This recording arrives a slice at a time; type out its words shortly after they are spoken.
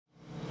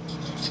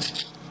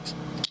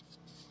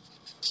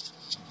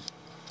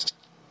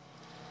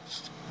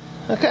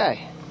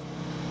Okay.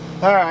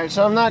 Alright,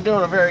 so I'm not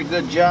doing a very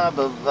good job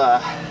of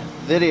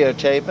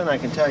videotaping, I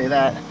can tell you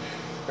that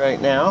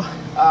right now.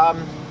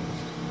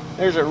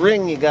 There's a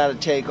ring you got to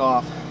take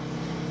off.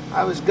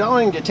 I was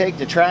going to take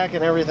the track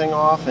and everything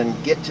off and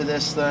get to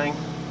this thing,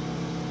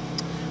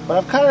 but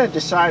I've kind of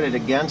decided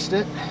against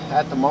it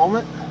at the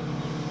moment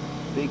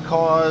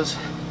because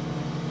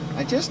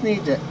I just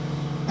need to...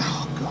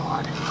 Oh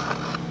God,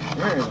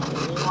 there's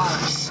a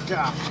lot of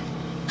stuff.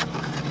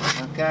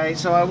 Okay,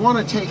 so I want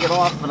to take it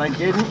off, but I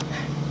didn't.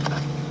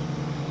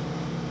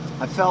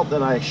 I felt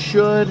that I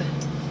should,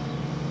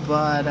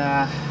 but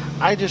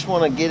I just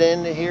want to get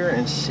into here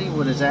and see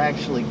what is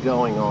actually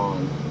going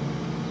on.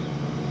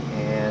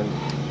 And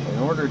in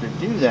order to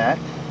do that,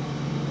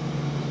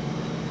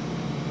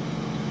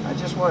 I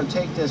just want to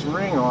take this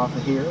ring off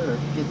of here, or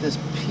get this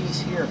piece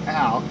here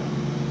out,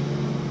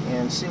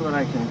 and see what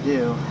I can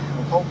do.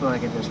 I'm hoping I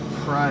can just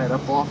pry it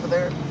up off of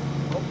there.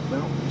 Oh,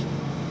 no.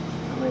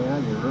 I mean,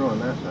 I just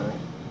ruined that thing.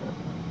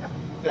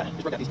 Yeah,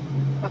 just break that piece.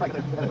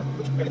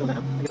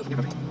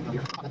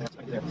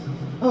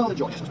 Oh, the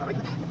joy.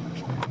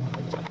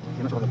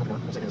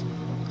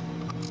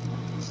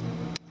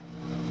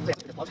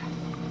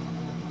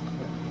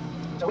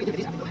 So we can do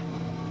these. I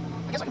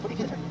guess I can put these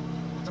in there.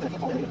 Something that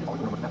can't fall in. I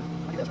can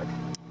do this right.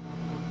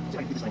 See if I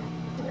can do this thing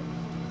in there.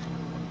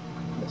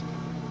 This.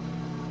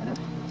 And then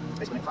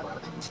basically make a fiber out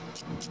of it.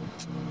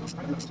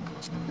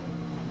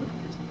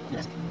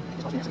 Yes.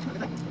 Just watch me answer.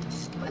 Good thing.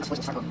 And this place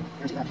is fiber.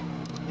 Guarantee that.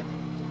 Yep.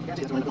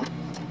 Guarantee that's the way to go.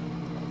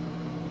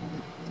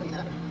 So get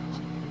that.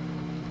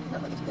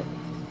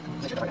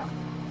 They should right out.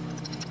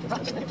 They're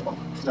probably sitting there too long.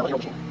 This is a really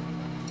old machine.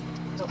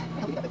 So I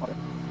hope we got that part there.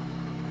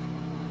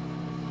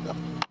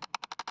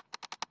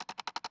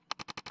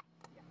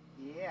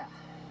 Yeah.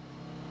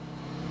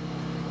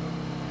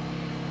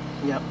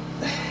 Yep.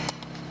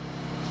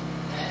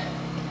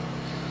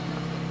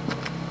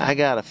 I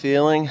got a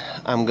feeling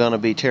I'm going to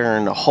be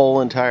tearing the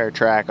whole entire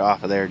track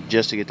off of there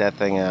just to get that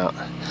thing out.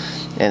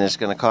 And it's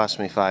going to cost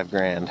me $5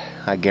 grand.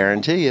 I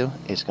guarantee you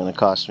it's going to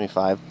cost me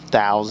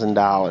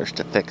 $5,000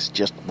 to fix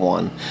just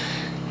one.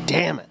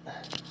 Damn it.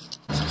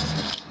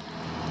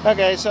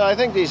 Okay, so I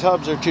think these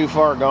hubs are too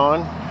far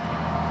gone.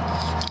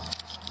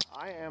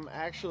 I am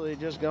actually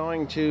just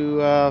going to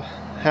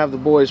have the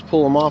boys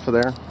pull them off of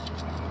there.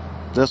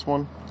 This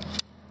one.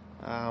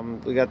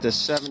 We got this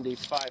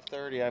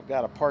 7530. I've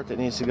got a part that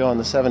needs to go on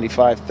the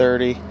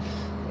 7530,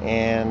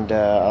 and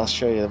I'll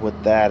show you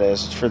what that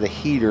is. It's for the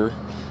heater,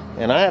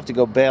 and I have to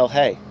go bale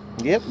hay.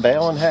 Yep,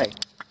 baling hay.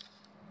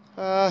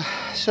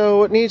 So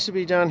what needs to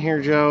be done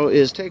here, Joe,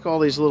 is take all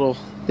these little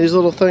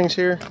things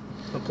here.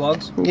 The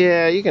plugs?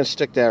 Yeah, you can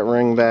stick that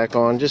ring back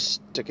on. Just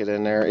stick it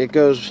in there. It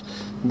goes,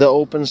 the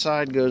open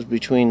side goes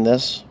between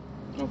this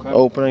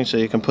opening, so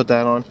you can put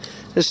that on.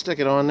 Just stick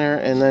it on there,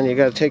 and then you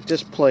got to take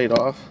this plate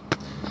off.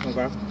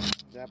 Okay.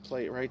 That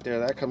plate right there,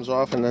 that comes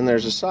off, and then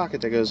there's a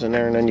socket that goes in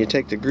there, and then you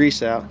take the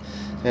grease out,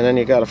 and then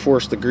you got to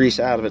force the grease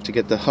out of it to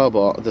get the hub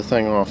off, the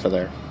thing off of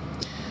there.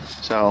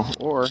 So,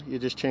 or you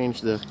just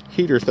change the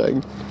heater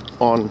thing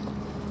on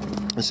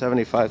the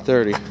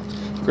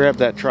 7530. Grab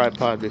that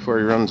tripod before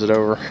he runs it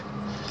over.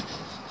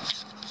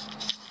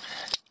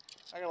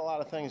 I got a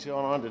lot of things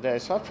going on today,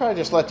 so I'll probably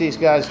just let these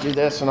guys do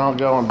this, and I'll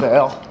go and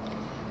bale.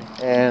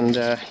 And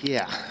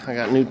yeah, I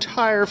got a new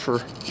tire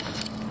for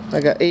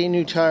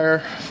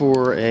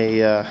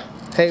a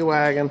hay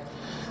wagon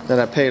that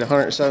I paid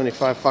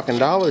 $175 fucking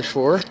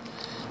for.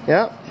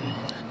 Yep.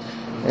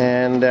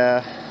 And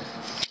I'm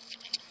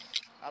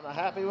not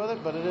happy with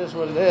it, but it is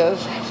what it is.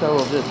 So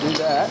we'll just do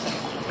that.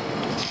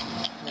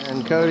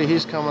 And Cody,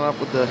 he's coming up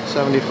with the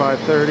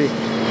 7530,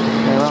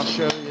 and I'll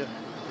show you.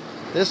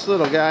 This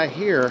little guy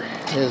here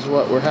is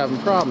what we're having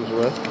problems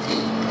with.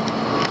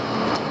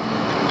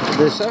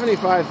 The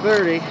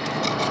 7530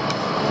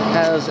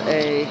 has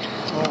a,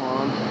 hold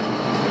on,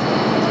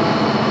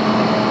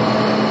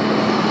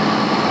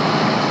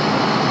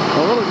 a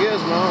little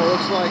gizmo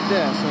looks like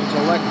this, and it's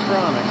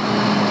electronic.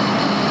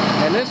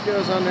 And this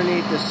goes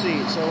underneath the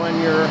seat, so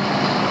when you're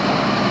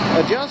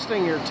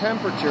adjusting your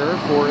temperature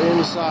for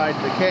inside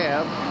the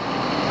cab,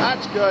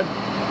 that's good.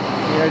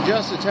 You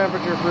adjust the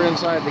temperature for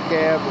inside the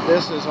cab.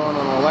 This is on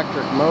an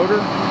electric motor,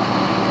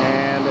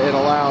 and it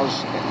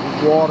allows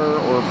water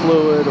or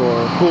fluid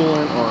or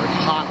coolant or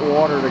hot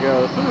water to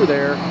go through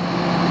there.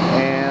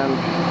 And,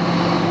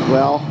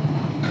 well,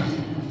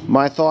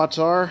 my thoughts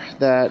are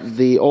that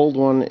the old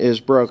one is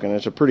broken.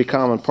 It's a pretty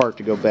common part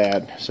to go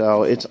bad.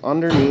 So it's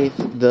underneath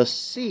the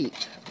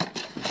seat.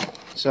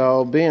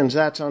 So being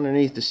that's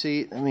underneath the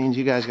seat, that means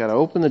you guys got to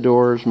open the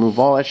doors, move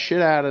all that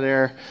shit out of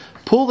there,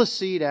 pull the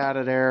seat out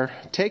of there,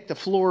 take the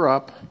floor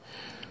up,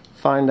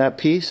 find that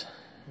piece,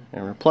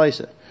 and replace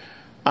it.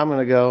 I'm going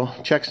to go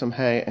check some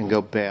hay and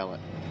go bale it.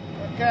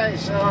 Okay,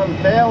 so I'm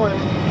baling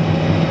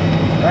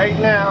right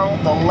now,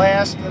 the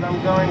last that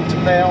I'm going to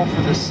bale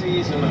for the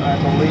season, I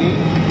believe.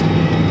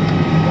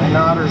 My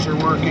knotters are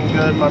working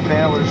good, my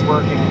baler's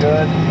working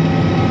good.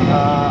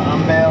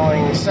 I'm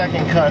baling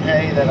second cut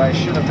hay that I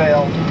should have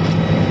baled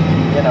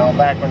you know,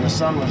 back when the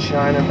sun was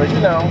shining. But, you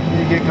know,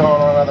 you get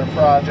going on other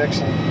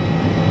projects and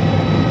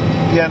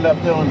you end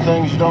up doing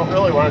things you don't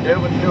really want to do,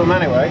 but you do them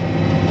anyway.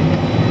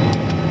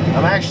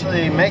 I'm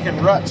actually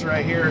making ruts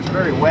right here. It's a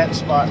very wet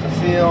spot in the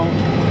field.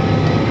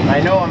 I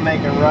know I'm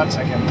making ruts.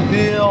 I can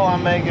feel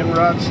I'm making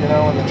ruts, you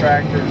know, when the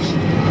tractor's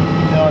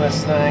doing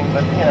its thing.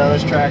 But, you know,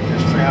 this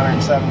tractor's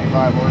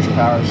 375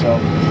 horsepower, so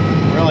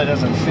it really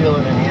doesn't feel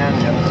it in the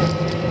engine.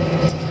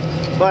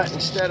 But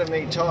instead of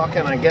me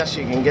talking, I guess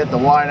you can get the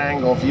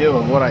wide-angle view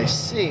of what I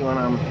see when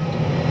I'm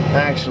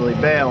actually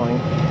baling.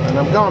 And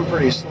I'm going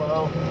pretty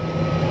slow.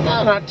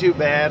 No, not too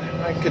bad.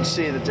 I could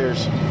see that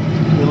there's,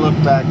 if you look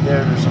back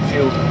there, there's a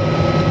few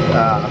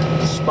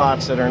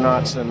spots that are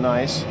not so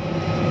nice.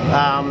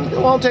 It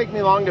won't take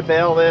me long to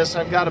bale this.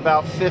 I've got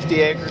about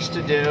 50 acres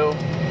to do,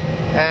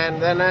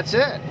 and then that's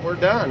it. We're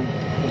done.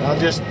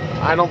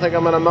 I don't think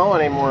I'm going to mow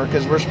anymore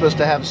because we're supposed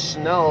to have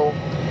snow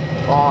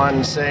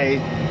on, say,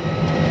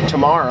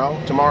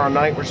 tomorrow. Tomorrow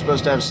night we're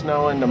supposed to have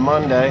snow into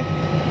Monday,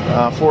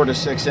 4 to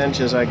 6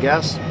 inches, I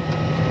guess.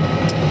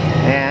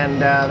 And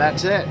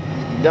that's it.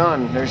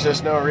 Done. There's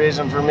just no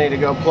reason for me to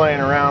go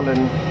playing around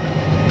in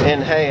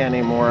hay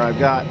anymore. I've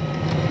got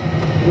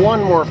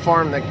one more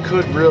farm that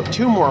could,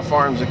 two more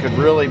farms that could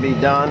really be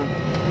done,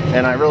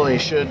 and I really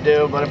should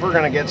do. But if we're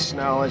gonna get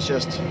snow, it's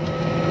just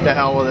to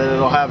hell with it.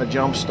 It'll have a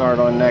jump start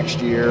on next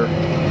year,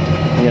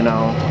 you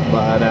know.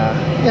 But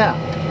yeah,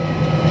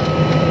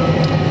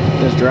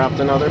 just dropped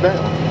another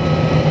bale.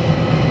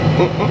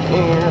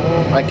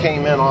 I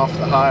came in off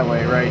the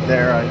highway right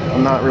there.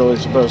 I'm not really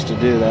supposed to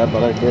do that,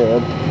 but I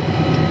did.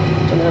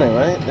 And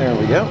anyway, there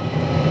we go.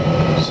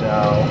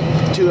 So,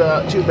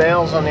 two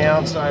bales on the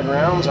outside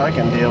rounds. I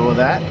can deal with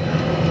that. I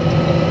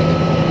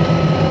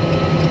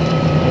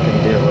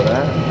can deal with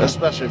that,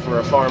 especially for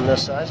a farm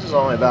this size. It's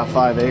only about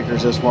 5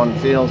 acres, this one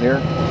field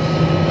here.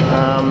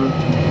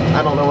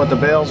 I don't know what the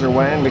bales are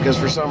weighing because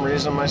for some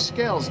reason my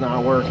scale's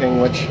not working,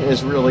 which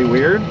is really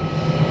weird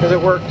because it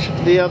worked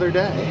the other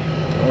day.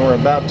 And we're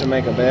about to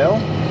make a bale.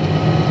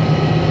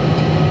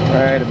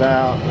 Right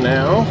about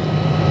now.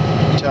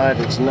 Tied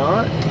its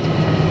knot.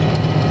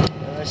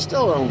 I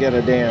still don't get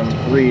a damn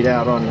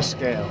readout on the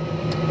scale.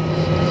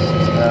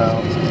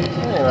 So,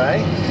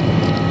 anyway,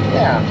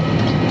 yeah.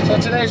 So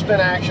today's been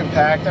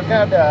action-packed. I've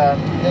got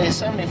a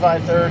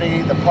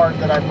 7530. The part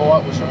that I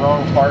bought was the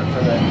wrong part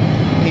for the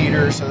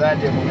heater, so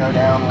that didn't go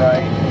down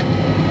right.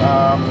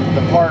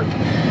 The part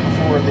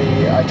for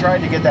I tried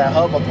to get that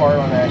hub apart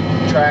on that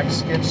track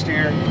skid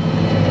steer,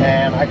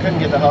 and I couldn't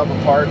get the hub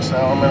apart, so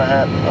I'm gonna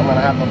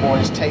have the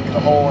boys take the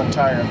whole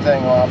entire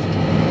thing off.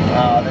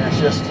 There's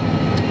just,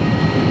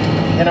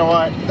 you know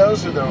what?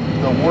 Those are the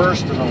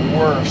worst of the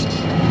worst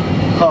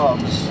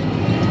hubs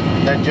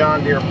that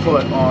John Deere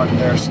put on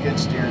their skid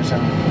steers,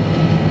 and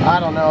I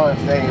don't know if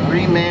they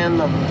reman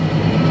them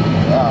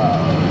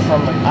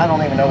from I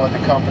don't even know what the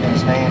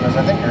company's name is.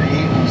 I think they're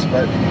Eaton's,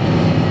 but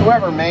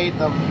whoever made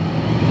them,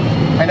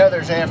 I know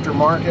there's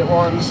aftermarket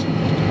ones,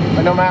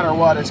 but no matter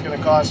what, it's going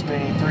to cost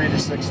me $3,000 to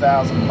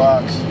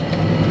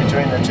 $6,000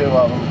 between the two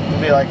of them.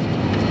 It'd be like,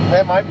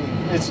 it might be,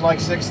 it's like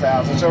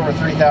 $6,000. It's over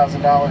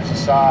 $3,000 a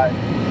side.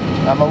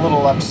 I'm a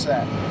little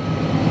upset.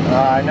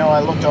 I know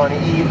I looked on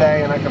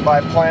eBay and I could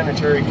buy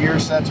planetary gear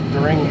sets, but the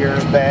ring gear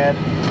is bad.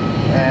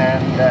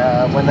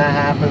 And when that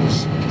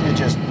happens, it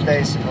just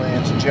basically,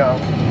 it's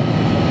junk.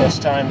 It's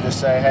time to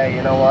say, hey,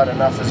 you know what,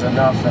 enough is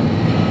enough, and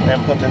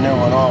then put the new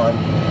one on.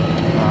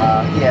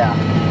 Yeah,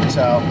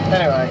 so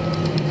anyway,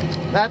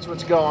 that's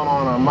what's going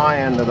on my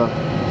end of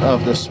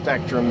the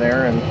spectrum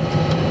there, and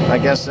I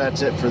guess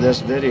that's it for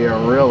this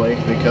video, really,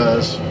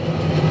 because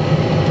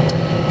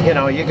you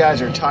know, you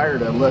guys are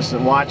tired of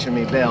watching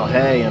me bale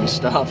hay and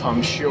stuff,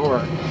 I'm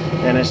sure,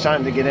 and it's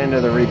time to get into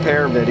the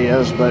repair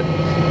videos. But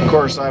of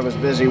course I was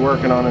busy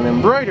working on an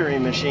embroidery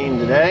machine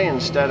today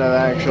instead of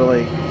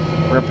actually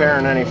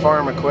repairing any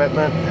farm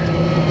equipment,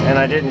 and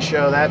I didn't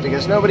show that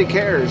because nobody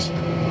cares.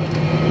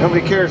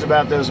 Nobody cares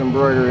about those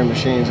embroidery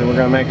machines, and we're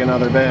going to make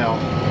another bale,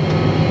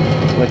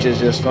 which is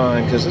just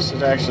fine because this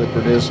is actually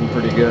producing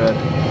pretty good.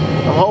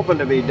 I'm hoping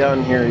to be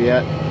done here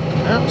yet.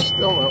 Oh,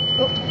 still no.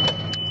 Oh,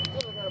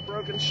 I got a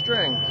broken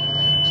string.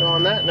 So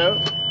on that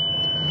note,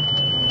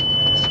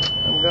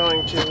 I'm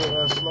going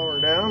to slow her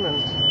down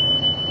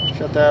and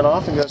shut that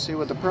off and go see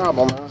what the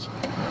problem is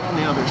on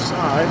the other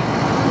side.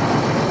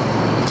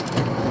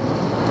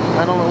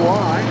 I don't know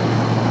why,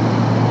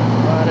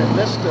 but it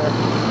missed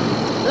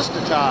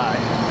a tie.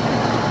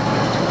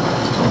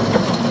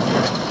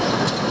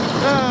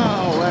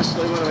 Oh,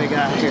 Wesley, what do we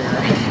got here?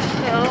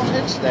 No,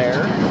 it's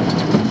there.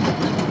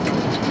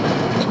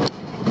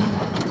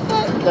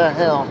 What the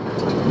hell?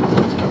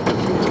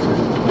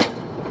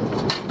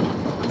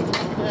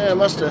 Yeah, it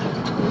must have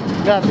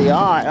got the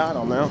eye. I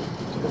don't know.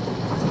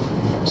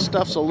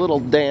 Stuff's a little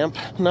damp,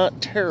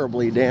 not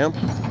terribly damp.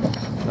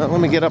 Let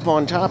me get up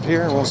on top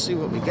here and we'll see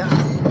what we got.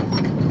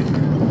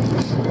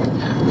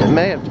 It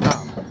may have...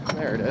 Oh,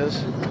 there it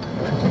is.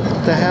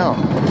 What the hell?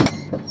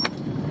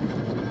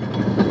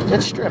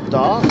 It stripped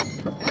off.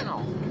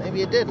 Ow,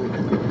 maybe it didn't.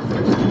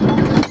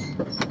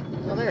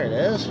 Oh, there it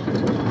is.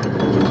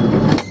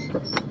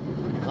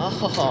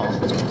 Oh,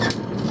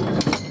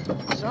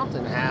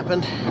 something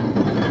happened.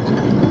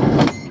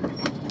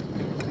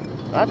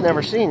 I've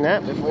never seen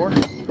that before.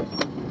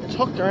 It's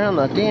hooked around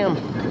the damn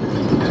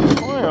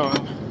fly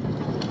arm,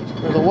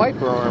 or the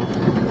wiper arm.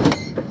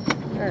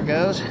 There it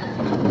goes.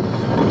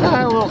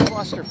 Ah, a little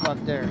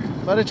clusterfuck there,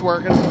 but it's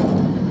working.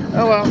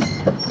 Oh well.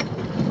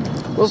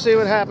 We'll see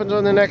what happens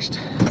on the next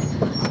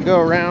go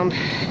around.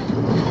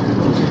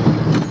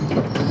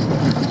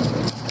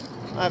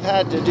 I've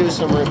had to do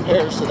some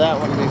repairs to that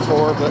one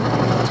before, but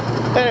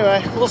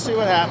anyway, we'll see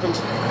what happens.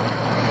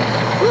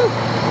 Woo.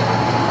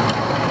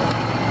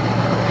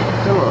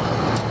 Come on.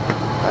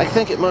 I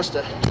think it must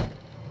have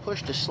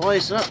pushed a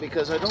slice up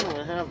because I don't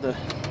even have the...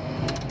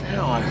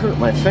 Ow, I hurt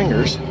my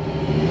fingers.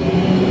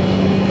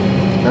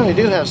 Now we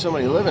do have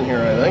somebody living here,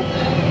 I think.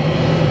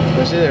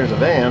 I see there's a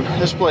van.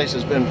 This place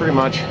has been pretty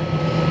much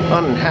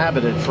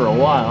uninhabited for a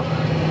while.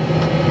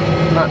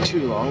 Not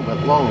too long, but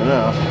long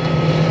enough.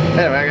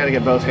 Anyway, I gotta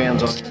get both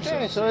hands on here.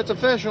 Okay, so it's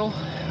official.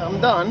 I'm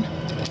done.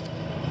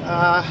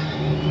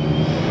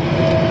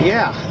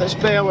 Yeah, this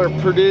baler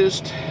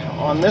produced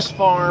on this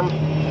farm,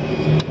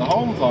 the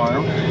home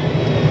farm,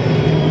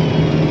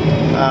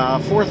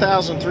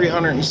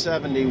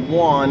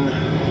 4,371,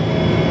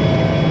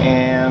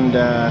 and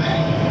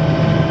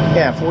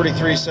yeah,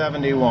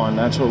 4,371.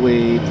 That's what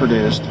we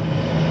produced.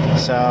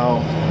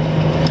 So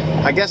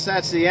I guess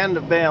that's the end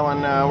of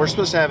baling. We're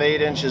supposed to have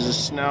 8 inches of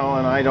snow,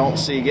 and I don't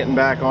see getting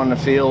back on the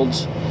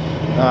fields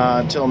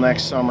till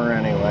next summer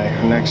anyway.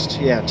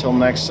 Till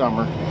next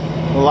summer.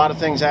 A lot of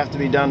things have to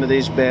be done to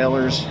these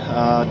balers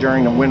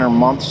during the winter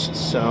months,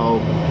 so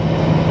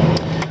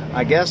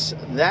I guess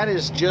that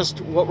is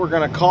just what we're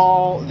going to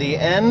call the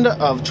end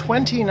of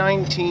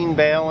 2019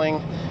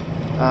 baling.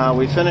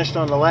 We finished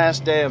on the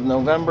last day of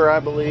November, I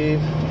believe.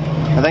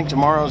 I think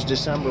tomorrow's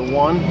December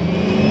 1.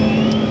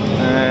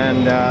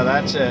 And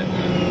that's it.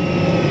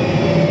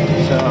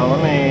 So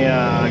let me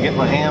get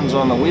my hands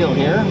on the wheel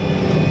here.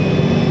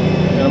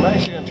 And I'm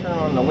actually going to turn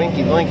on the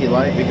winky blinky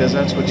light because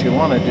that's what you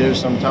want to do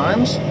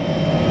sometimes.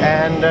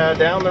 And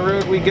down the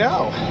road we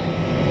go.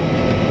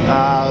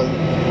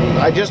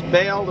 I just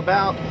baled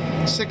about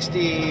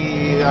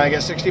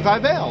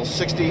 65 bales.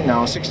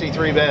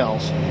 63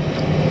 bales.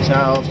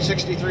 So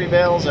 63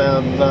 bales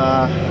of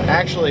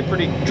actually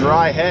pretty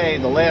dry hay.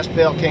 The last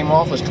bale came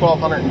off was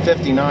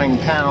 1,259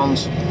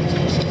 pounds.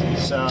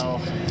 So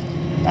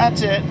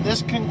that's it.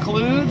 This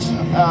concludes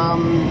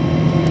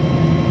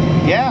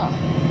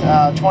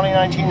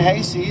 2019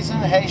 hay season,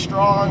 hay,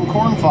 straw, and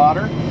corn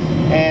fodder.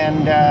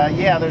 And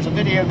yeah, there's a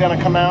video going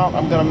to come out.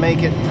 I'm going to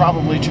make it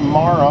probably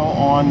tomorrow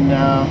on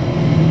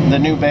the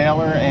new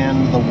baler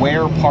and the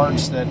wear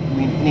parts that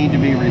we need to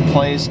be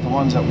replaced, the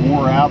ones that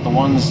wore out, the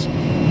ones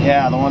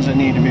that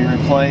need to be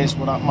replaced.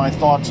 What my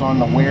thoughts on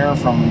the wear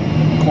from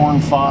corn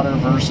fodder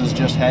versus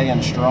just hay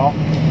and straw.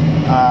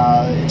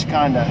 It's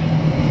kind of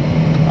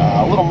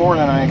a little more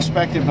than I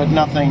expected, but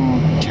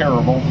nothing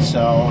terrible.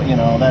 So, you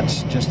know,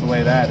 that's just the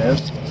way that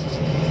is.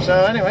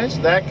 So anyways,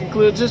 that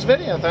concludes this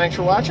video. Thanks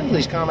for watching.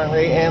 Please comment,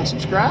 rate, and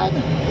subscribe.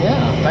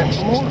 Yeah, thanks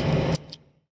for more.